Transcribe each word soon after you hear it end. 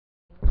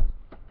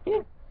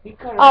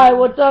Alright,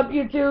 what's up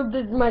YouTube?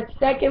 This is my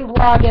second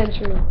vlog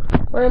entry.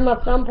 We're in my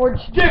sun porch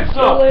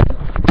chilling.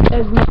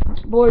 There's my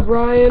boy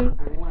Brian.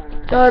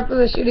 Sorry for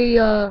the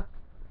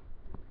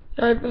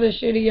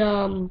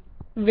shitty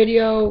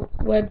video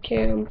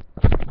webcam.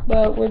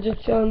 But we're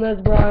just chilling. That's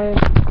Brian.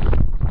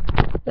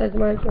 That's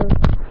my son.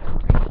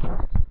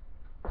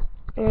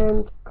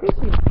 And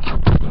Chrissy.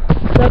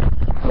 That's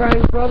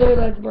Brian's brother,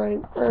 that's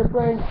Brian's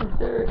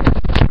sister.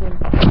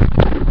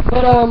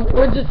 But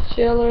we're just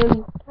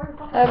chilling.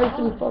 Having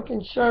some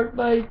fucking shark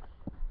bites.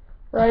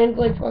 Ryan's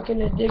like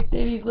fucking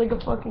addicted. He's like a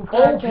fucking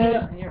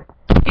crackhead.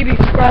 He be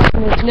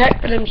scratching his neck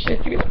for them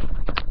shit.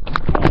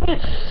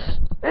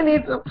 I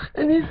need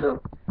some.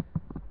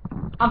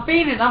 I'm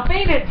fainted. I'm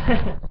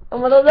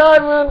gonna die,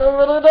 man. I'm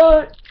gonna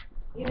die.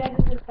 You guys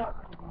just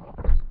stop.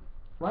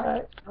 What?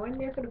 Right. I went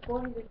there for the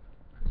phone.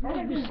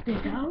 Just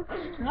stick out?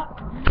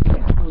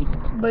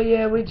 But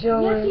yeah, we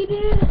chilling. Yes, he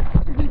did.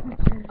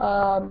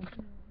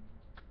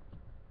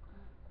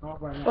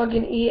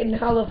 Fucking eating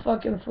hella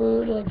fucking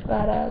food like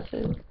fat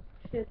asses.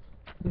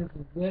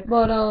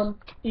 But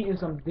eating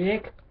some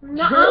dick.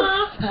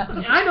 Nuh-uh.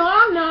 I know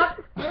I'm not.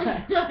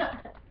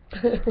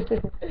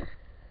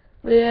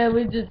 But yeah,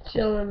 we just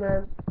chilling,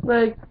 man.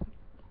 Like,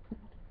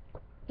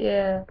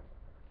 yeah.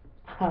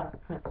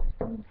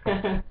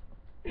 Wait,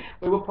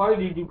 what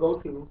party did you go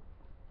to?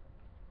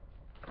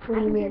 What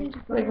do you mean?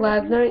 Like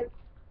last night?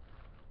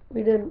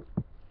 We didn't.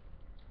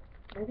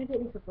 I think they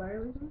need to fire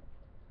with me.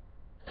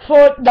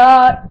 Foot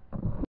dot.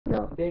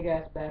 No. Big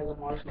ass bag of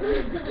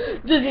marshmallows.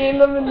 Just eating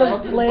them in the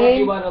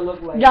plane. What you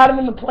look like? Got him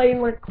in the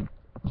plane like.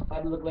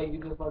 I'd look like you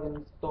just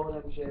fucking stole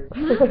that shit.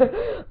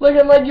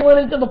 Looking like you went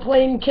into the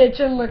plane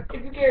kitchen like.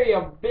 If you carry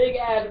a big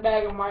ass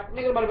bag of marshmallows,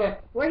 nigga about to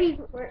What he's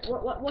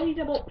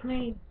about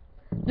plane?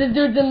 This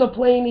dude's in the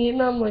plane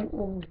eating. I'm like.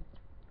 Mm.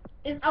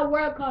 It's a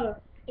word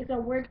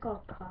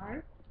called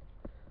car.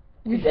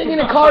 You taking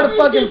a car to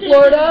fucking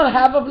Florida?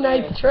 Have a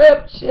nice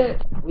trip.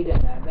 Shit. We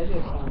did that. That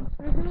shit's fun.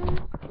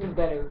 It's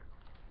better.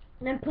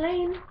 And then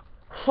plane.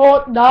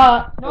 Fuck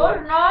that. No,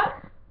 it's not.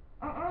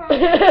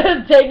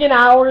 Taking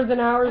hours and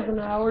hours and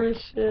hours.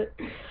 Shit.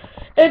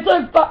 It's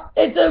like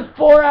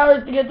 4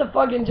 hours to get to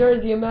fucking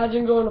Jersey.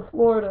 Imagine going to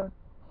Florida.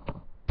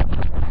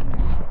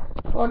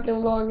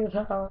 Fucking long as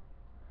hell.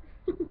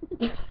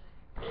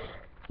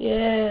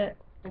 Yeah.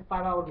 It's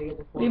 5 hours to get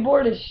to We Florida.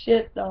 bored as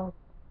shit though.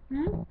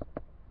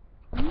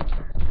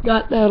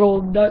 Got that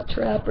old duck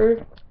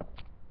trapper.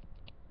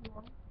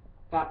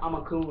 I'm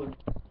a coon.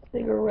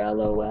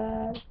 Cigarello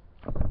ass.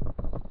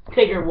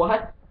 Tigger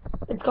what?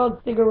 It's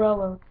called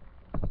cigarello.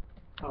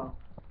 Oh.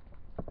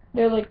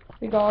 They're like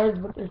cigars,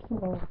 but they're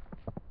small.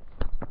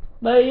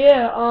 But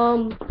yeah,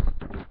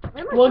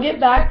 we'll get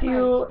back to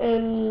you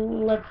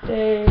in, let's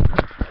say,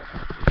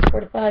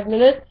 4 to 5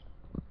 minutes.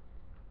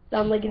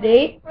 Sound like a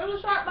date? Where's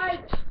the shark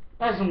bite?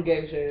 That's some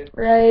gay shit.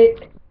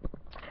 Right.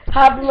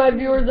 Half of my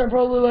viewers are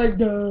probably like,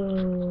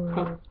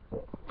 duh.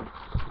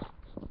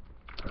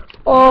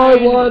 I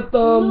want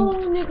them. No,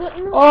 nigga,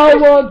 no. I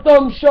want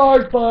them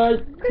shark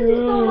bites Chrissy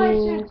stole my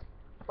too. shit.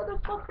 What the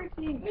fuck,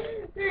 Chrissy?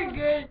 You're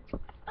good.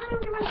 I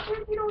don't give a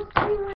shit. You don't see